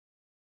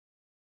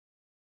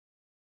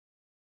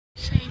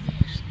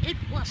It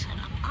was an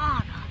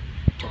honor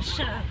to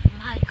serve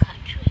my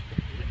country,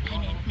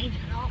 and it means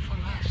an awful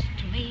lot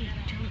to me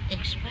to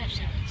express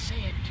it and say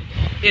it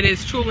today. It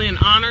is truly an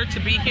honor to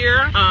be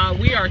here.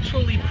 We are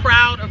truly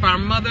proud of our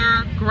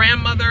mother,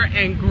 grandmother,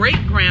 and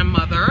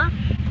great-grandmother.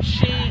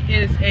 She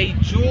is a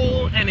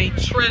jewel and a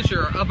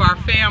treasure of our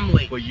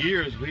family. For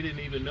years, we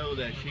didn't even know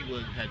that she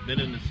had been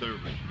in the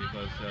service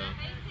because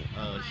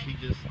she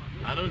just,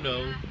 I don't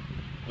know,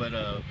 but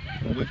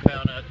when we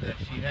found out that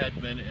she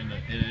had been in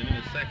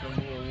the Second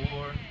World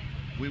War,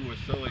 we were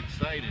so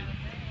excited.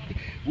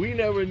 We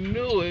never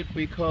knew it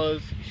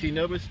because she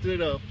never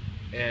stood up,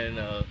 and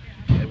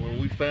when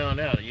we found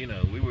out, you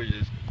know, we were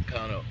just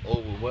kind of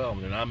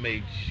overwhelmed, and I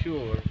made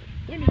sure.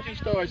 When did you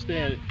start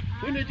standing?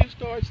 When did you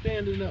start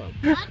standing up?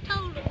 I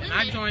told the women,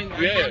 I joined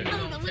I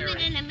told the women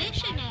in the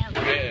missionary.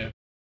 Yeah.